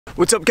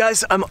What's up,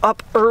 guys? I'm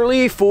up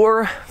early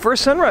for a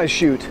sunrise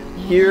shoot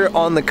here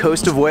on the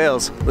coast of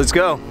Wales. Let's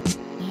go.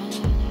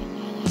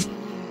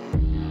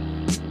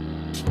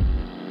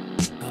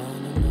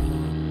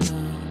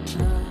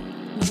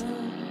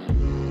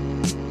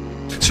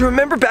 So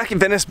remember back in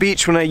Venice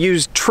Beach when I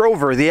used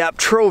Trover, the app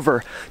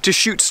Trover, to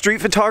shoot street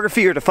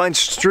photography or to find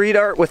street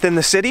art within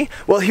the city?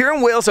 Well, here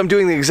in Wales I'm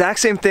doing the exact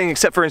same thing,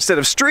 except for instead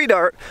of street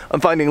art, I'm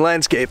finding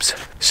landscapes.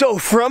 So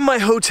from my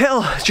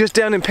hotel just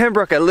down in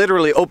Pembroke, I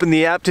literally opened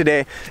the app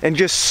today and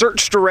just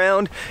searched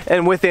around,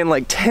 and within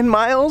like 10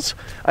 miles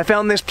I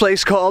found this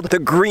place called the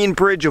Green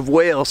Bridge of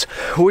Wales,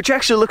 which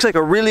actually looks like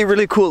a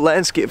really cool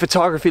landscape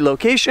photography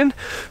location.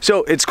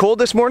 So it's cold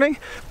this morning,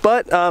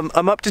 but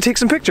I'm up to take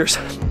some pictures.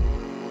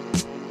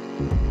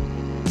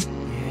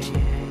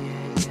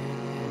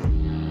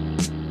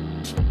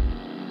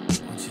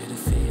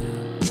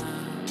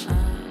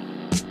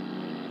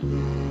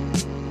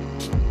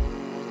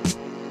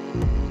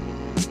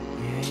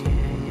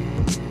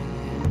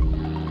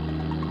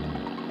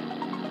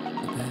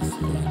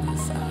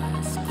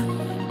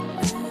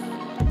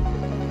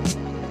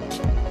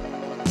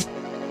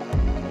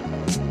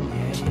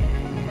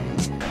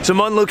 So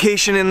I'm on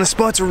location and the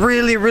spot's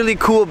really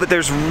cool, but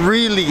there's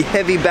really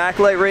heavy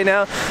backlight right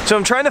now. So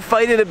I'm trying to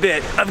fight it a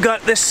bit. I've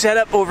got this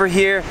setup over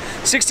here,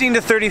 16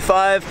 to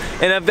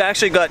 35, and I've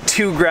actually got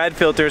two grad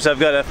filters. I've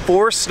got a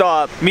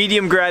 4-stop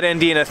medium grad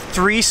ND and a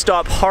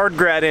 3-stop hard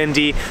grad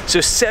ND. So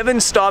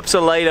 7 stops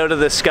of light out of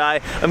the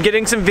sky. I'm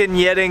getting some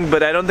vignetting,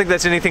 but I don't think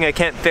that's anything I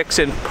can't fix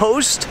in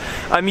post.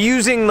 I'm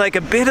using like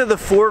a bit of the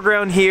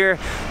foreground here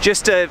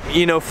just to,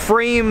 you know,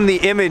 frame the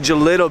image a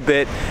little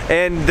bit.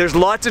 And there's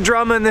lots of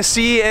drama in the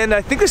sea, and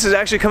I think this is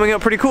actually coming out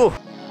pretty cool.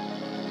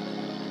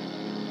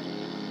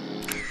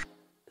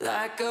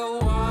 Like a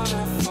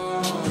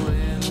waterfall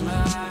in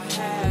my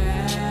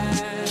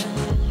head,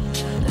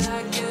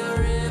 like a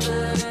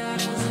river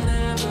that is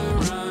never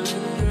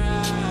running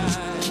dry,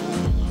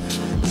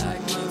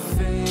 like my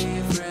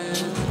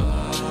favorite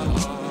bar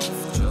of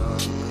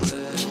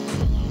chocolate.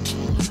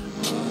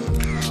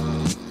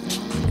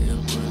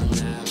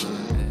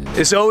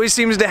 This always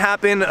seems to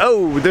happen.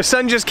 Oh, the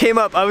sun just came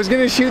up. I was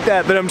gonna shoot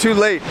that, but I'm too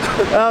late.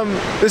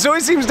 This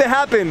always seems to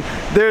happen.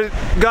 They've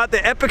got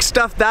the epic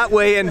stuff that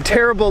way and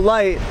terrible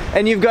light,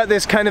 and you've got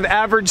this kind of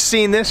average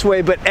scene this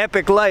way, but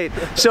epic light.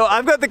 So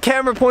I've got the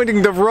camera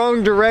pointing the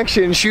wrong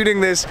direction,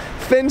 shooting this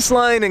fence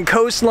line and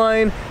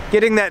coastline,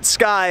 getting that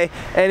sky,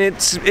 and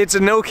it's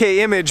an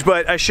okay image,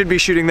 but I should be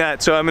shooting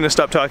that, so I'm gonna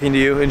stop talking to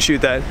you and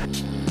shoot that.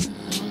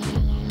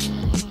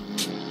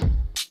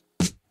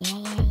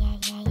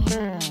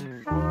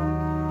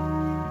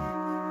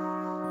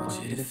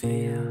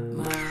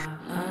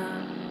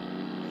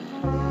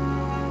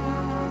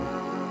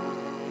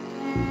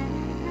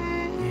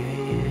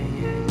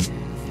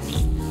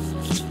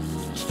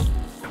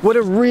 What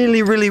a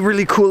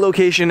really cool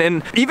location,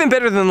 and even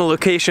better than the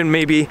location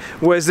maybe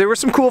was there were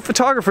some cool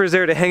photographers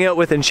there to hang out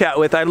with and chat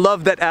with. I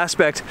love that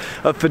aspect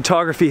of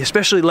photography,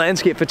 especially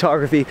landscape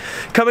photography.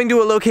 Coming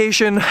to a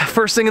location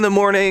first thing in the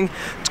morning,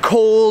 it's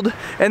cold,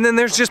 and then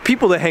there's just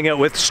people to hang out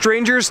with,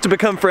 strangers to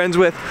become friends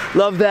with.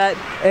 Love that.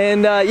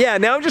 And yeah,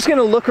 now I'm just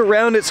gonna look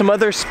around at some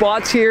other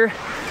spots here,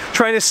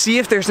 trying to see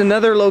if there's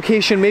another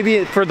location,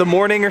 maybe for the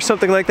morning or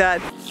something like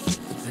that.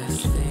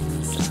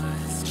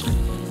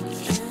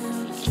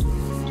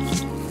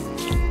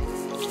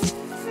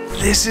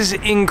 This is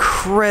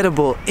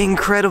incredible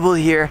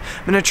here.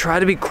 I'm gonna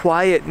try to be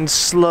quiet and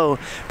slow,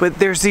 but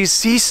there's these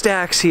sea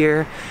stacks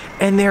here,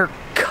 and they're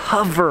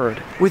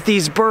covered with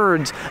these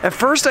birds. At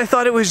first I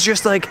thought it was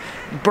just like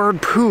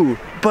bird poo,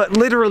 but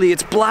literally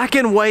it's black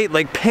and white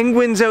like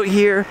penguins out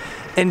here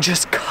and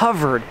just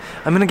covered.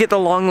 I'm gonna get the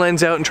long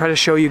lens out and try to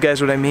show you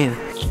guys what I mean.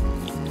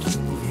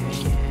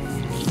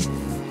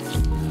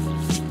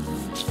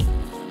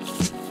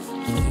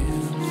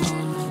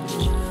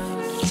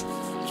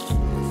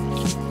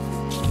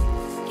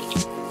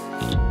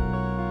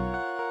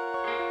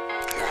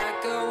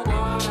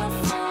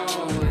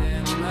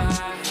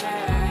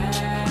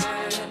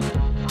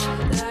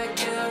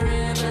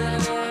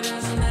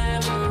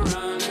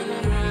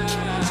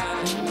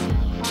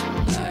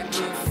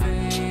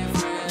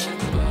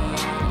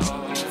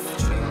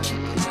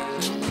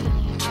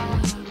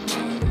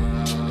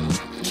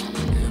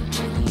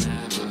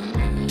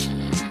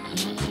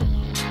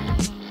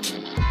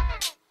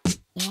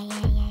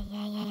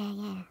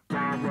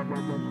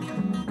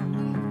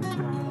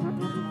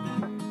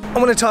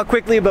 I want to talk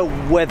quickly about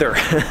weather.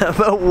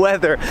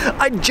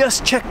 I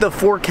just checked the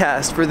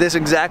forecast for this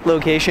exact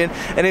location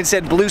and it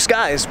said blue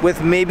skies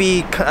with maybe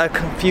a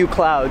few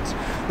clouds.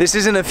 This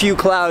isn't a few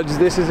clouds,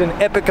 this is an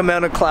epic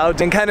amount of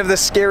clouds and kind of the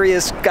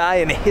scariest sky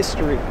in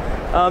history.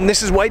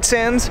 This is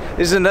Whitesands.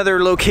 This is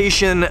another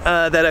location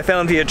that I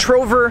found via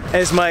Trover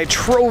as my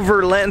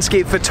Trover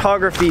landscape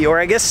photography, or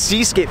I guess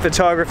seascape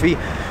photography,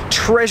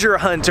 treasure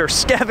hunt or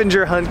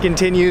scavenger hunt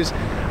continues.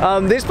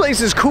 This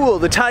place is cool.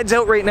 The tide's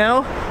out right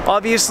now,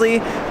 obviously,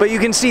 but you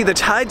can see the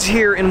tides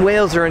here in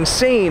Wales are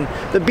insane.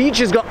 The beach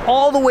has got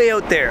all the way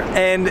out there,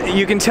 and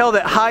you can tell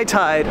that high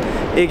tide,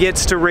 it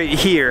gets to right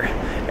here.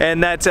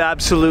 And that's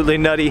absolutely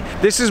nutty.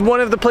 This is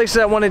one of the places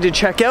I wanted to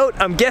check out.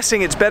 I'm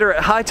guessing it's better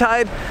at high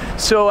tide,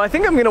 so I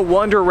think I'm gonna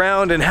wander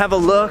around and have a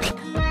look.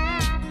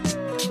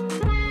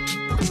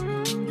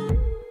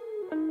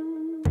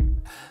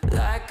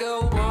 Like a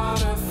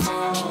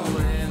waterfall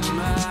in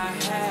my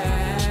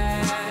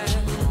head,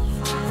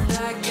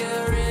 like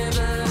a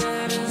river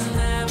that is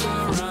never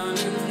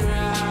running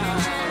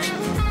dry,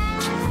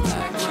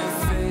 like my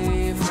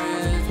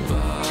favorite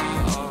bar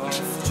of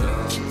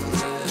chocolate,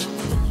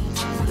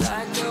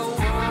 like a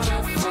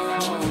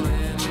waterfall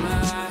in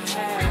my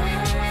head,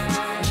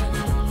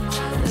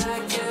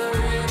 like a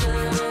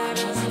river that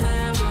is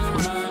never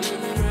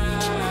running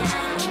dry,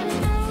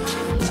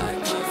 like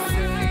my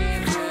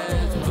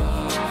favorite bar.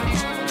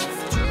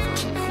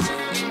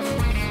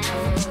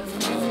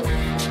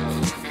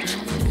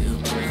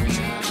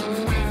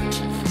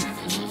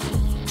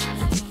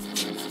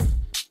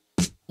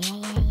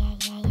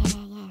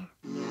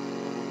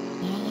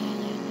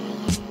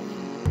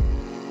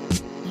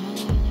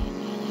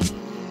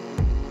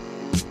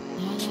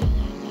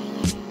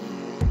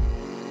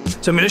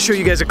 So I'm going to show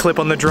you guys a clip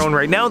on the drone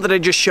right now that I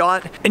just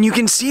shot, and you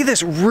can see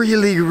this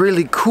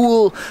really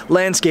cool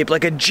landscape,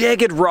 like a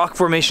jagged rock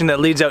formation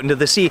that leads out into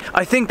the sea.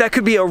 I think that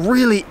could be a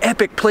really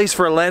epic place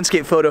for a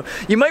landscape photo.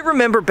 You might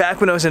remember back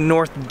when I was in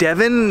North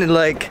Devon,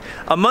 like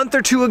a month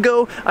or two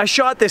ago, I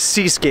shot this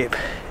seascape.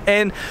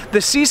 And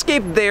the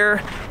seascape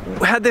there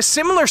had this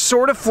similar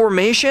sort of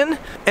formation,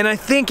 and I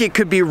think it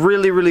could be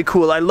really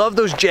cool. I love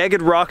those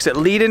jagged rocks that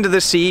lead into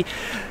the sea.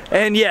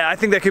 And yeah, I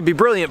think that could be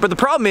brilliant. But the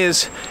problem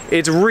is,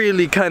 it's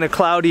really kind of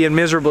cloudy and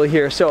miserable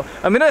here. So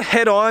I'm gonna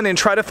head on and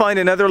try to find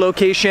another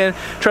location,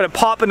 try to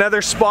pop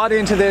another spot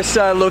into this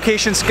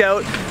location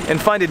scout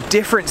and find a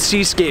different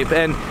seascape.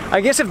 And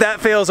I guess if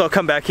that fails, I'll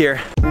come back here.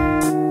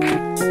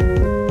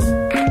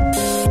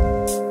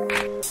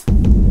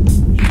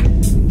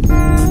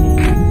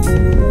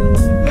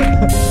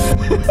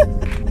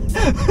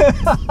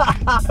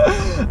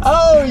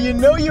 Oh, you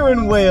know you're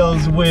in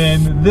Wales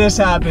when this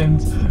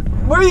happens.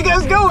 Where are you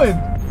guys going?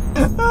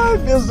 Oh,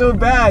 I feel so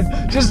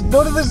bad. Just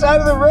go to the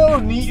side of the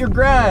road and eat your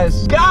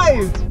grass.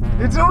 Guys,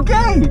 it's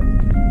okay.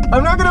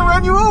 I'm not gonna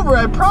run you over,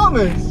 I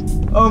promise.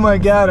 Oh my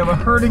God, I'm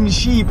herding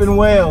sheep in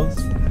Wales.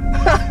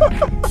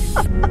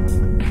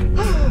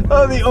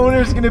 Oh, the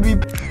owner's gonna be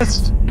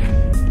pissed.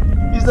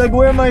 He's like,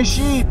 where are my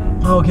sheep?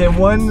 Okay,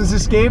 one has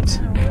escaped.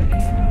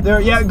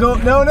 There, yeah, go,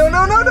 no.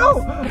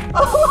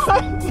 Oh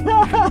my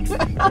God.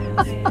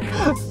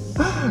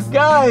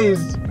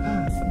 Guys,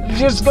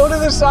 just go to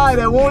the side,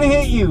 I won't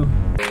hit you.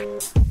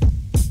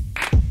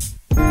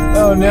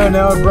 Oh no,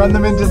 now I've run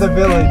them into the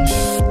village.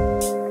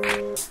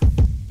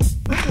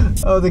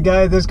 Oh, the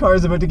guy in this car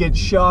is about to get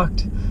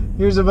shocked.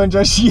 Here's a bunch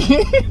of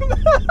sheep.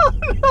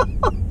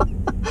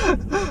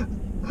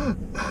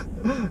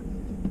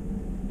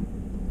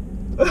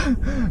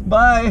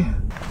 Bye.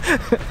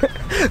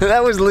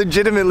 That was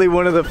legitimately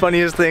one of the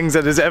funniest things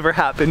that has ever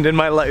happened in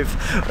my life.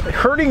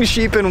 Herding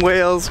sheep in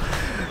Wales.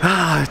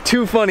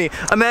 Too funny.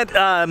 I'm at,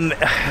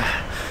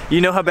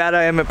 you know how bad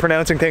I am at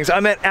pronouncing things.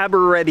 I'm at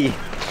Abereiddy.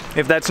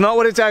 If that's not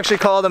what it's actually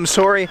called, I'm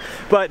sorry,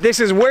 but this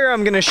is where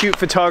I'm gonna shoot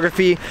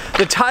photography.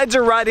 The tides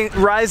are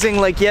rising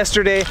like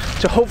yesterday,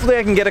 so hopefully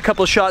I can get a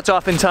couple shots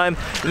off in time.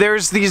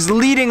 There's these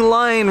leading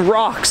line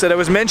rocks that I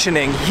was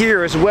mentioning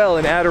here as well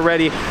in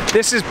Abereiddy.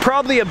 This is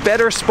probably a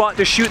better spot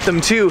to shoot them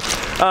too,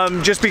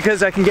 just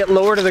because I can get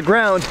lower to the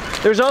ground.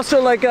 There's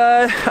also like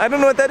a, I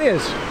don't know what that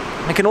is,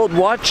 like an old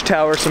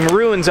watchtower, some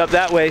ruins up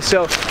that way,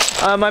 so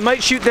I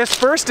might shoot this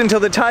first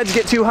until the tides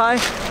get too high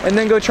and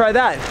then go try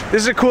that.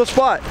 This is a cool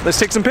spot. Let's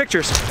take some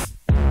pictures.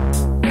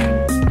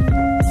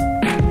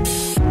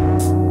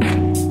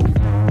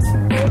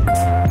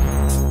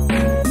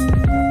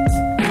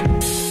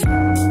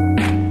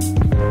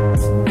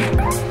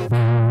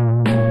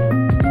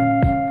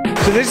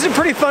 So this is a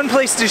pretty fun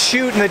place to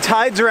shoot, and the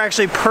tides are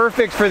actually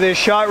perfect for this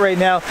shot right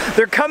now.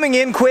 They're coming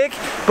in quick,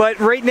 but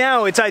right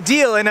now it's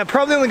ideal, and I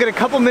probably only get a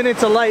couple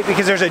minutes of light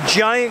because there's a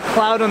giant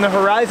cloud on the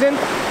horizon.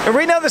 And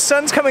right now the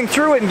sun's coming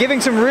through it and giving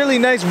some really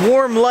nice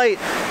warm light,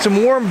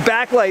 some warm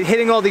backlight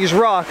hitting all these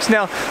rocks.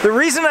 Now, the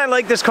reason I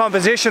like this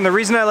composition, the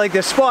reason I like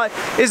this spot,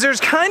 is there's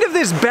kind of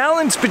this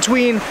balance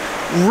between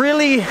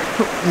really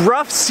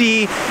rough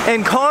sea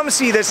and calm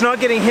sea that's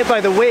not getting hit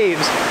by the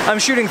waves. I'm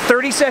shooting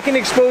 30-second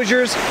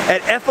exposures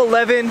at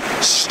f11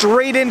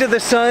 straight into the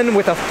sun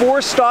with a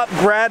 4-stop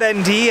grad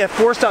ND, a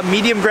 4-stop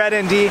medium grad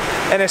ND,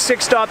 and a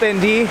 6-stop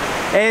ND,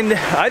 and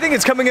I think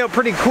it's coming out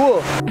pretty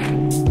cool.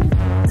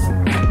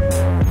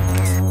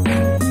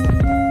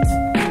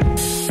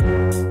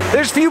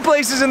 There's few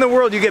places in the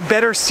world you get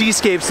better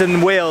seascapes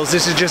than Wales.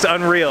 This is just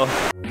unreal.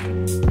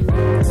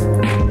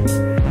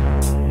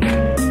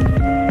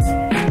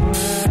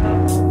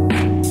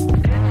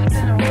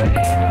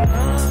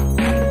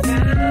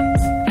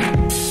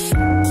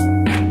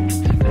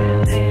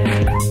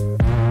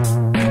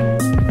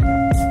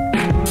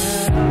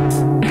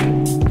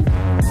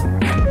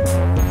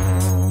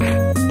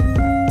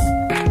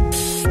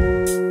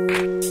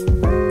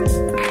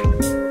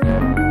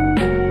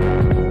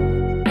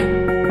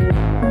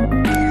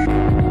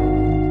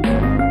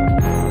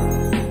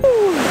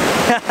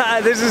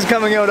 this is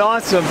coming out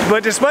awesome.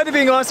 But despite it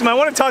being awesome, I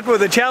want to talk about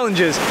the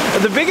challenges.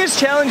 The biggest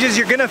challenges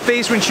you're gonna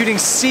face when shooting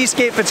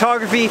seascape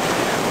photography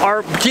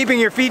are keeping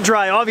your feet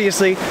dry,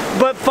 obviously,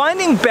 but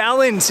finding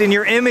balance in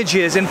your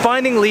images and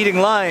finding leading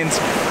lines.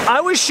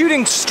 I was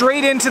shooting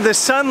straight into the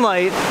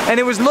sunlight and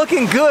it was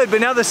looking good, but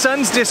now the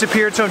sun's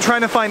disappeared, so I'm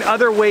trying to find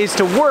other ways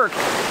to work.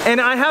 And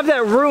I have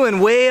that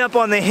ruin way up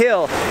on the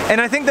hill, and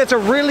I think that's a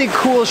really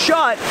cool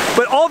shot,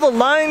 but all the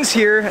lines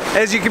here,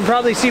 as you can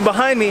probably see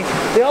behind me,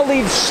 they all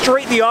lead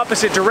straight the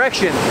opposite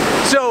direction.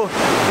 So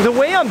the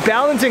way I'm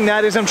balancing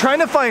that is I'm trying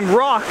to find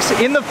rocks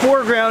in the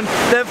foreground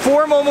that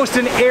form almost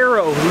an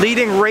arrow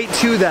leading right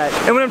to that.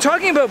 And when I'm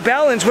talking about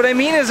balance, what I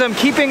mean is I'm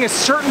keeping a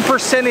certain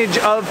percentage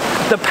of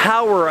the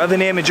power of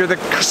an image, or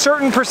the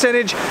certain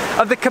percentage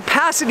of the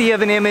capacity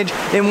of an image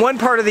in one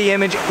part of the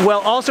image, while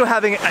also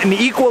having an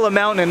equal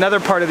amount in another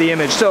part of the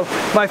image. So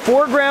my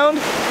foreground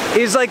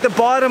is like the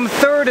bottom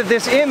third of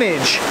this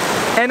image,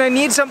 and I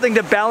need something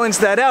to balance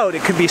that out.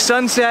 It could be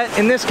sunset,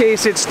 in this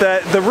case it's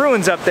the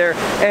ruins up there,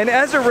 and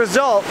as a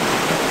result,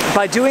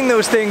 by doing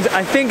those things,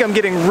 I think I'm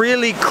getting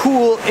really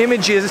cool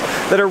images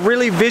that are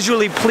really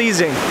visually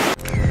pleasing.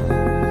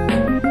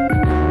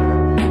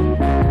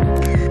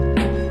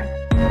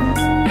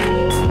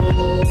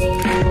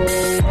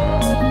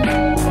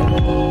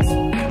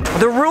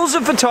 The rules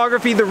of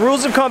photography, the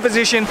rules of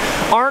composition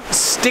aren't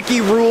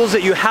sticky rules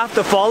that you have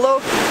to follow,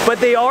 but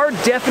they are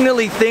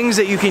definitely things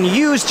that you can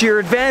use to your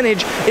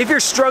advantage if you're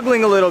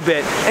struggling a little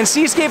bit. And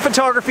seascape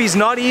photography is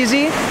not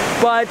easy,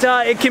 but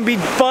it can be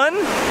fun,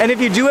 and if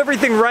you do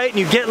everything right and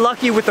you get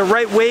lucky with the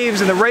right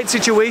waves and the right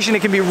situation,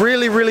 it can be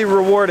really, really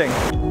rewarding.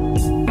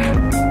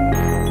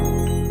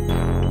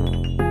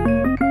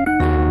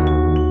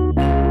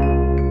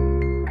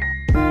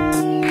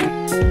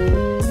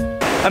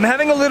 I'm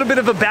having a little bit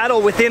of a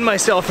battle within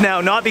myself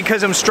now, not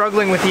because I'm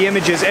struggling with the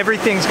images.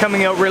 Everything's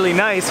coming out really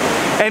nice,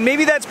 and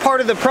maybe that's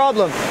part of the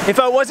problem. If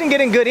I wasn't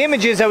getting good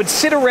images, I would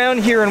sit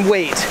around here and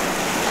wait.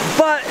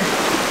 But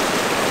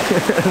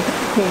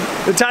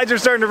the tides are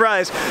starting to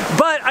rise.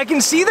 But I can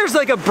see there's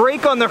like a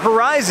break on the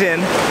horizon,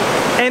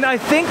 and I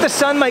think the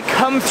sun might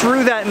come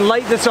through that and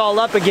light this all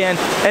up again,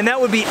 and that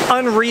would be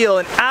unreal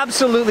and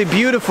absolutely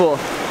beautiful.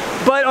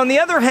 But on the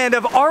other hand,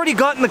 I've already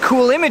gotten the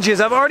cool images.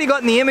 I've already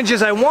gotten the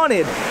images I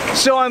wanted.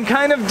 So I'm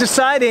kind of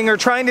deciding, or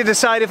trying to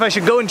decide, if I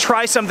should go and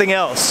try something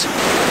else.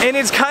 And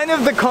it's kind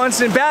of the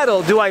constant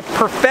battle. Do I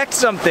perfect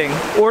something?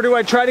 Or do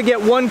I try to get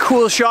one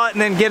cool shot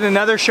and then get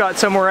another shot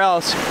somewhere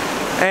else?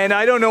 And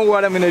I don't know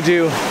what I'm gonna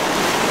do.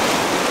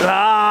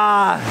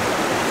 I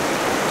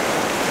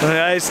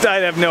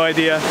have no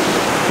idea.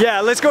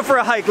 Yeah, let's go for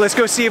a hike. Let's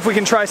go see if we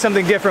can try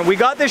something different. We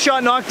got this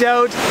shot knocked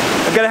out.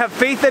 I've got to have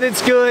faith that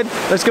it's good.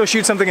 Let's go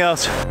shoot something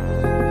else.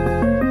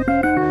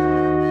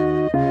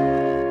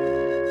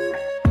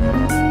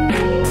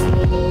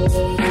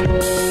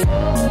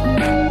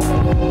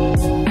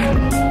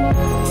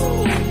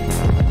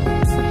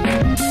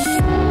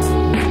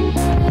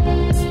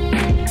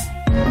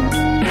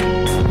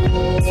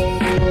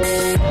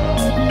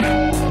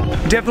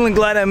 Definitely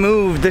glad I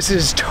moved. This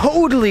is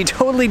totally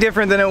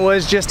different than it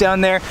was just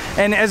down there.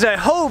 And as I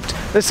hoped,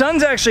 the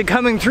sun's actually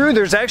coming through.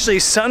 There's actually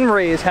sun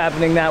rays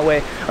happening that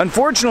way.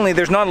 Unfortunately,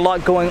 there's not a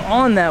lot going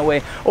on that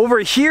way. Over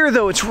here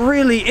though, it's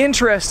really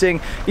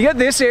interesting. You got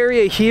this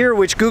area here,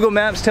 which Google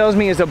Maps tells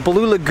me is a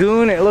blue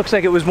lagoon. It looks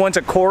like it was once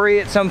a quarry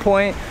at some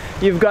point.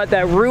 You've got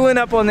that ruin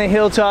up on the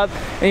hilltop,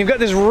 and you've got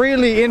this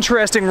really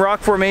interesting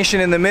rock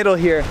formation in the middle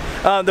here.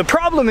 The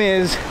problem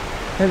is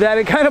that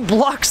it kind of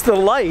blocks the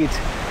light.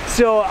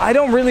 So I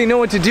don't really know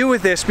what to do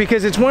with this,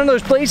 because it's one of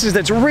those places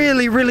that's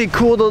really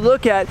cool to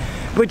look at,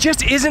 but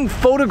just isn't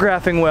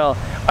photographing well.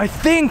 I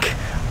think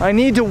I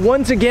need to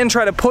once again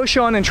try to push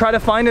on and try to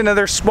find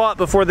another spot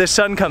before the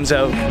sun comes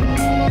out.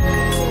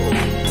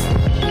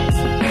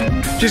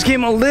 Just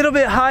came a little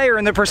bit higher,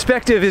 and the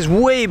perspective is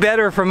way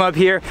better from up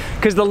here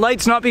because the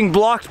light's not being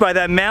blocked by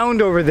that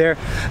mound over there,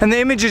 and the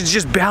image is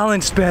just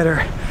balanced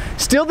better.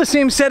 Still the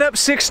same setup,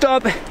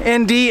 6-stop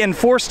ND and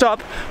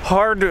 4-stop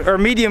hard or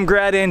medium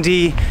grad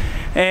ND,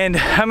 and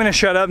I'm gonna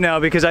shut up now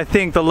because I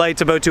think the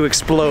light's about to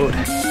explode.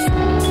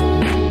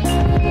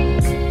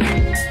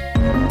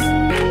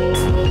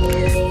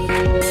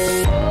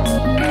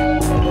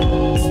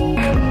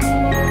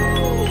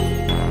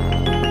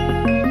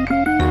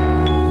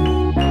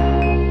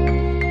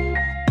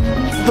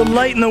 The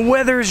light and the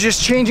weather is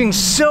just changing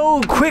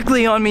so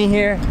quickly on me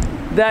here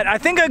that I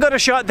think I got a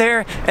shot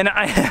there, and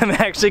I am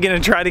actually gonna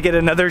try to get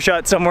another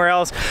shot somewhere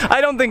else. I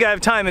don't think I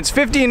have time. It's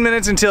 15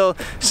 minutes until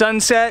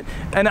sunset,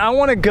 and I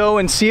wanna go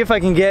and see if I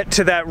can get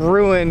to that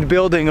ruined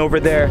building over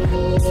there.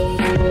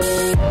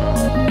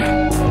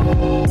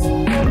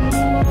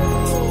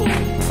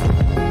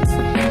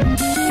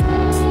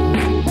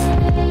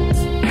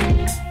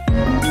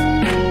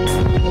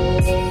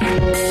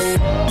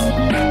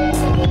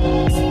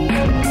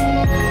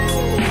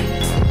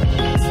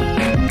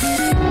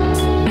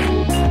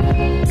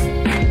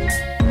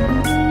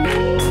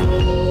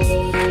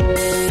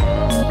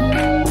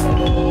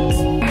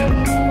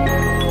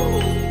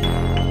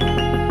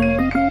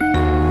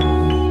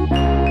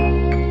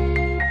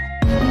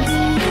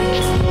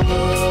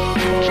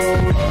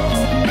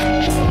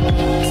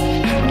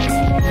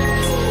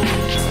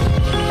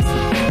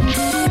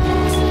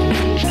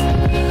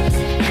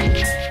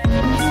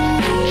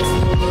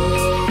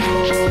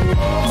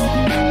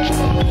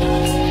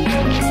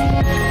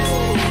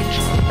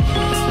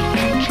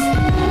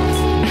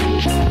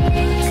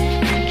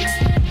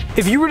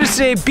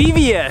 say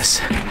BVS,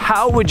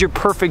 how would your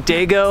perfect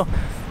day go?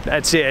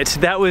 That's it.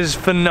 That was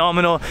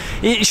phenomenal.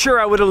 Sure,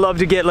 I would have loved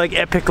to get like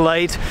epic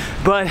light,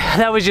 but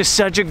that was just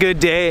such a good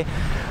day.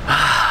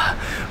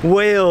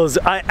 Wales,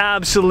 I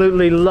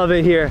absolutely love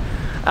it here.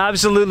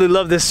 Absolutely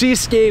love the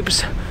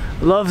seascapes,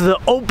 love the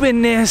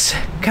openness,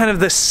 kind of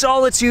the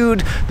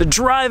solitude, the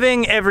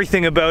driving,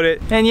 everything about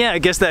it. And yeah, I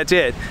guess that's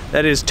it.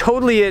 That is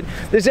totally it.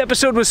 This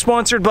episode was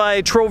sponsored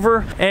by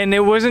Trover, and it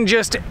wasn't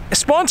just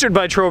sponsored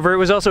by Trover, it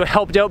was also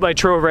helped out by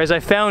Trover as I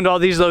found all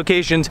these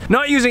locations,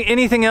 not using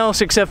anything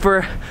else except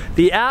for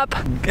the app,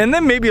 and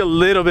then maybe a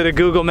little bit of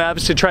Google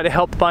Maps to try to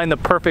help find the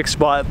perfect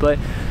spot. But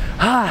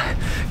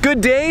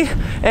good day,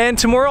 and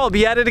tomorrow I'll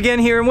be at it again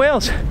here in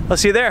Wales. I'll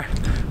see you there.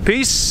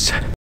 Peace.